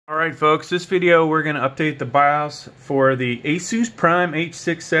Alright folks, this video we're going to update the BIOS for the Asus Prime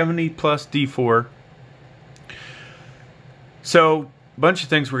H670 plus D4. So, a bunch of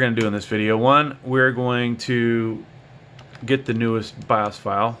things we're going to do in this video. One, we're going to get the newest BIOS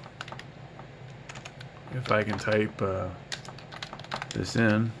file. If I can type this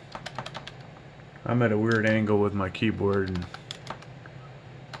in. I'm at a weird angle with my keyboard, and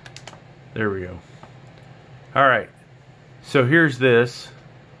there we go. Alright, so here's this.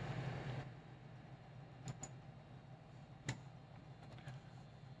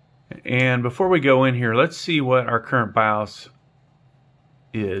 And before we go in here, let's see what our current BIOS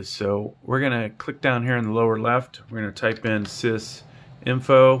is. So we're going to click down here in the lower left. We're going to type in Sys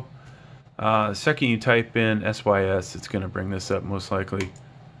Info. The second you type in SYS, it's going to bring this up most likely.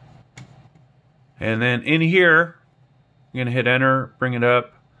 And then in here, you're going to hit enter, bring it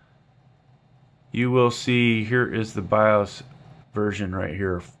up. You will see here is the BIOS version right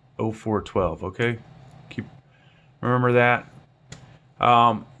here, 0412. Okay, remember that.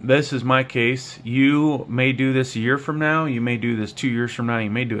 This is my case. You may do this a year from now. You may do this 2 years from now. You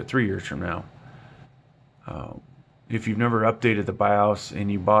may do it 3 years from now. If you've never updated the BIOS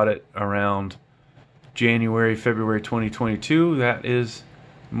and you bought it around January, February 2022, that is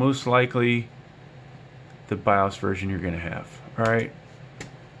most likely the BIOS version you're going to have. Alright.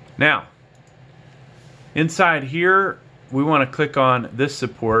 Now, inside here, we want to click on this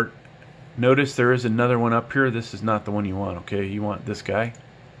support. Notice there is another one up here. This is not the one you want, okay? You want this guy.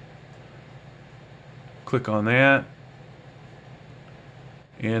 Click on that.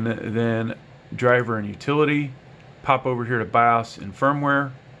 And then driver and utility. Pop over here to BIOS and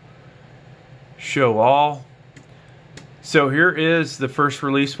firmware. Show all. So here is the first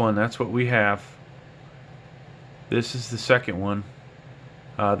release one. That's what we have. This is the second one.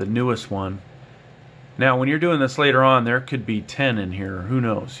 The newest one. Now when you're doing this later on, there could be 10 in here. Who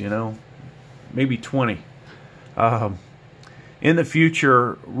knows, you know? Maybe 20. In the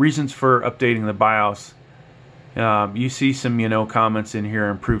future, reasons for updating the BIOS. You see some, comments in here: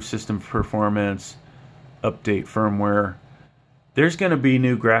 improve system performance, update firmware. There's going to be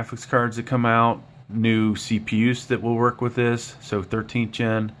new graphics cards that come out, new CPUs that will work with this. So 13th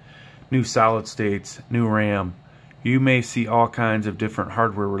gen, new solid states, new RAM. You may see all kinds of different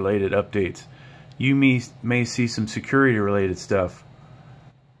hardware related updates. You may see some security related stuff.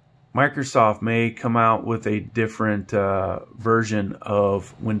 Microsoft may come out with a different version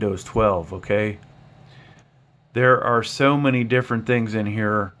of Windows 12, okay? There are so many different things in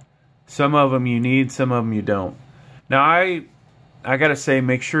here. Some of them you need, some of them you don't. Now, I gotta say,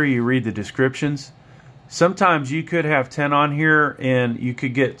 make sure you read the descriptions. Sometimes you could have 10 on here, and you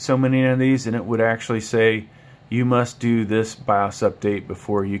could get so many of these, and it would actually say, you must do this BIOS update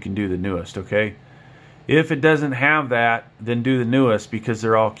before you can do the newest, okay? If it doesn't have that, then do the newest, because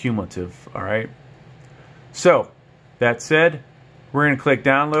they're all cumulative, alright? So, that said, we're going to click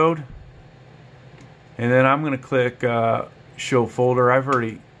download, and then I'm going to click show folder. I've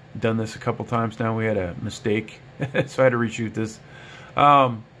already done this a couple times now. We had a mistake, so I had to reshoot this.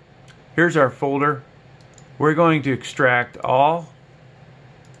 Here's our folder. We're going to extract all,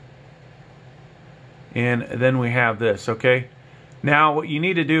 and then we have this, okay? Now what you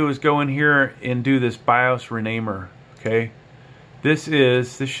need to do is go in here and do this BIOS renamer, okay? This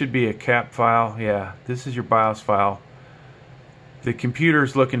should be a cap file. Yeah, this is your BIOS file. The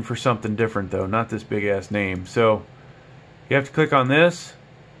computer's looking for something different though, not this big ass name. So you have to click on this,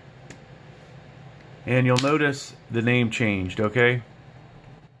 and you'll notice the name changed, okay?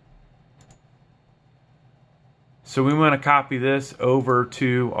 So we want to copy this over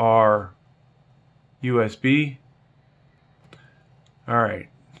to our USB. Alright,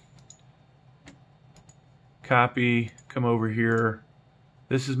 copy, come over here.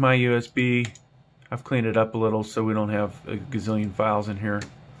 This is my USB. I've cleaned it up a little so we don't have a gazillion files in here.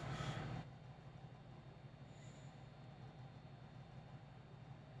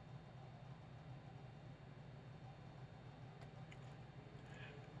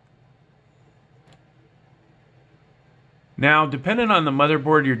 Now, depending on the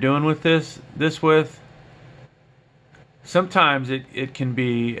motherboard you're doing with this with, sometimes it can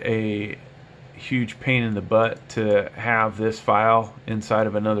be a huge pain in the butt to have this file inside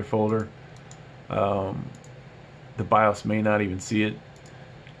of another folder. The BIOS may not even see it.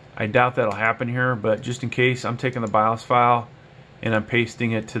 I doubt that'll happen here, but just in case, I'm taking the BIOS file and I'm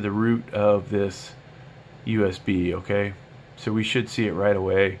pasting it to the root of this USB, okay? So we should see it right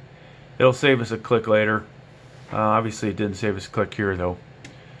away. It'll save us a click later. Obviously it didn't save us a click here though.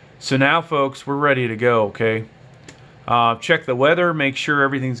 So now folks, we're ready to go, okay? Check the weather, make sure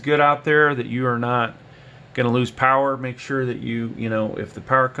everything's good out there, that you are not going to lose power, make sure that you know, if the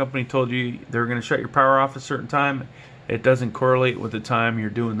power company told you they're going to shut your power off a certain time, it doesn't correlate with the time you're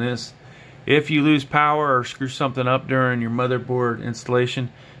doing this. If you lose power or screw something up during your motherboard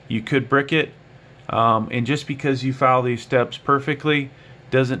installation, you could brick it. And just because you follow these steps perfectly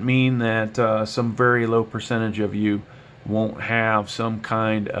doesn't mean that some very low percentage of you won't have some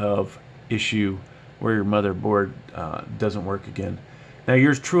kind of issue where your motherboard doesn't work again. Now,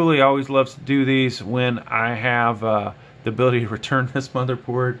 yours truly always loves to do these when I have the ability to return this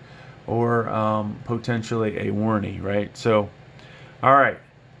motherboard or potentially a warranty, right? So, all right.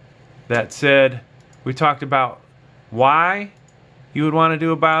 That said, we talked about why you would want to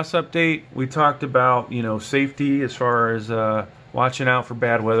do a BIOS update. We talked about, you know, safety as far as watching out for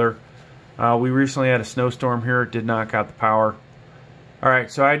bad weather. We recently had a snowstorm here. It did knock out the power. All right,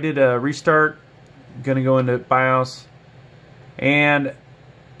 so I did a restart. I'm going to go into BIOS. And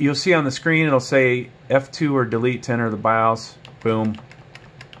you'll see on the screen, it'll say F2 or delete to enter the BIOS. Boom.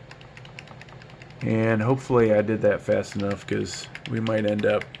 And hopefully I did that fast enough because we might end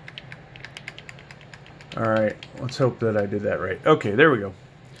up... Alright, let's hope that I did that right. Okay, there we go.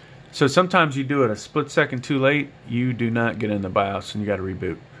 So sometimes you do it a split second too late, you do not get in the BIOS and you got to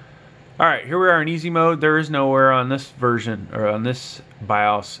reboot. Alright, here we are in easy mode. There is nowhere on this version, or on this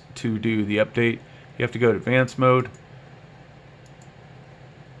BIOS, to do the update. You have to go to advanced mode.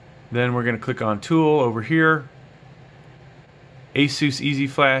 Then we're going to click on Tool over here. Asus Easy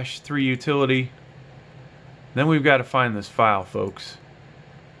Flash 3 Utility. Then we've got to find this file, folks.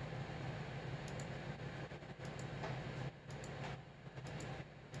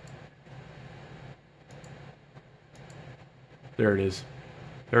 There it is.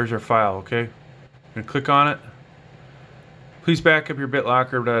 There's our file, okay? I'm going to click on it. Please back up your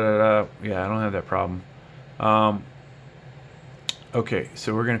BitLocker. Yeah, I don't have that problem. Okay,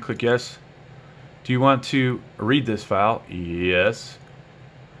 so we're going to click yes. Do you want to read this file? Yes.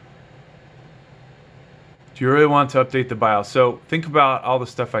 Do you really want to update the BIOS? So think about all the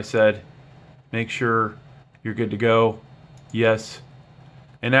stuff I said. Make sure you're good to go. Yes.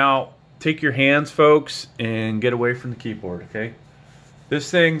 And now take your hands, folks, and get away from the keyboard, okay? This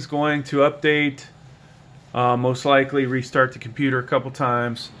thing's going to update, most likely restart the computer a couple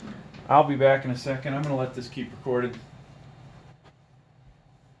times. I'll be back in a second. I'm going to let this keep recording.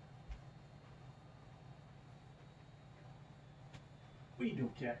 What are you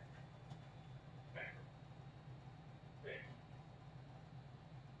doing, cat? Back. Back.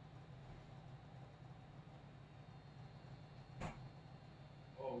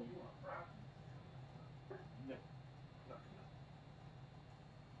 Oh, you want a prop? No. No.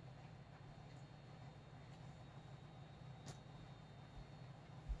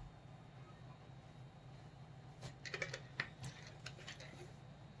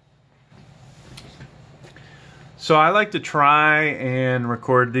 So I like to try and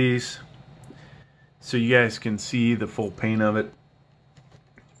record these so you guys can see the full pain of it.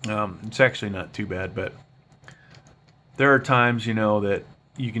 It's actually not too bad, but there are times, you know, that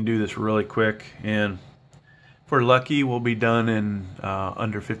you can do this really quick, and if we're lucky, we'll be done in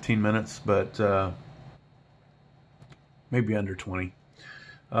under 15 minutes, but maybe under 20.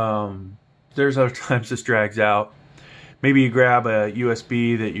 There's other times this drags out. Maybe you grab a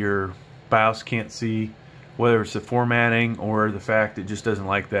USB that your BIOS can't see, whether it's the formatting or the fact it just doesn't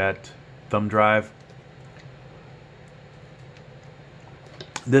like that thumb drive.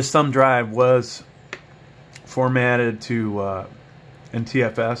 This thumb drive was formatted to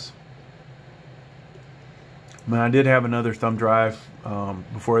NTFS. I did have another thumb drive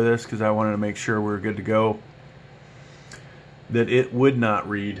before this because I wanted to make sure we were good to go, that it would not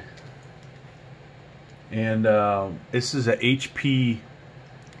read. And this is a HP,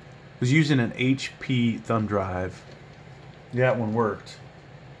 was using an HP thumb drive. That one worked.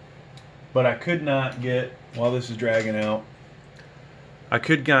 But I could not get, while this is dragging out, I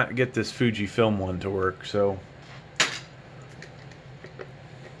could not get this Fujifilm one to work, so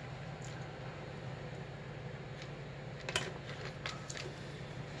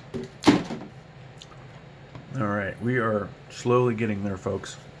alright, we are slowly getting there,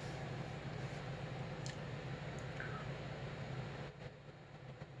 folks.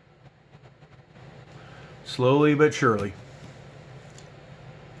 Slowly but surely.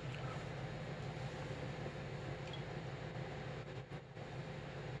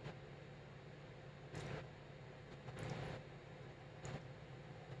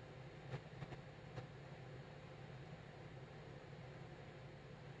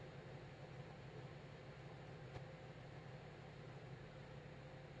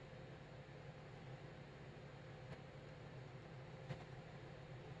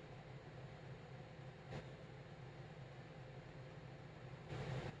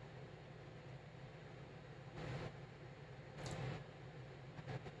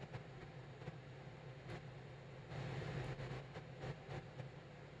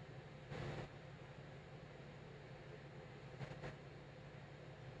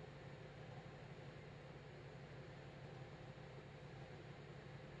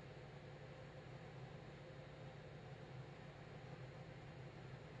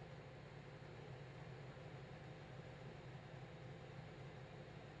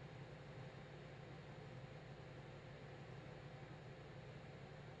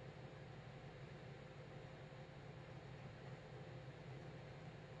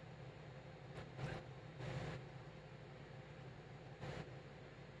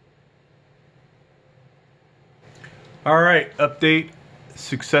 Alright, update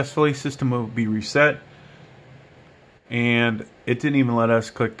successfully. System will be reset. And it didn't even let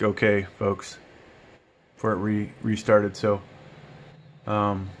us click OK, folks, before it restarted. So,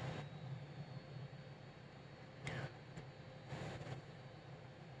 now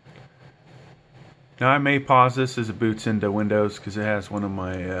I may pause this as it boots into Windows because it has one of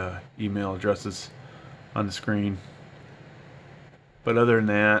my email addresses on the screen. But other than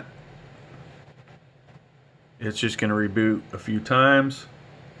that, it's just going to reboot a few times.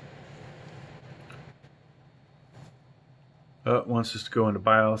 Oh, it wants us to go into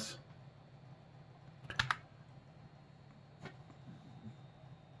BIOS.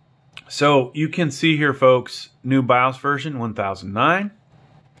 So you can see here, folks, new BIOS version 1009.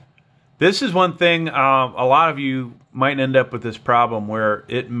 This is one thing, a lot of you might end up with this problem where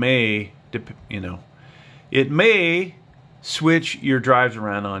it may, it may switch your drives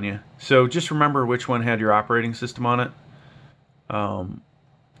around on you. So just remember which one had your operating system on it.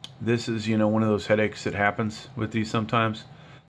 This is, one of those headaches that happens with these sometimes.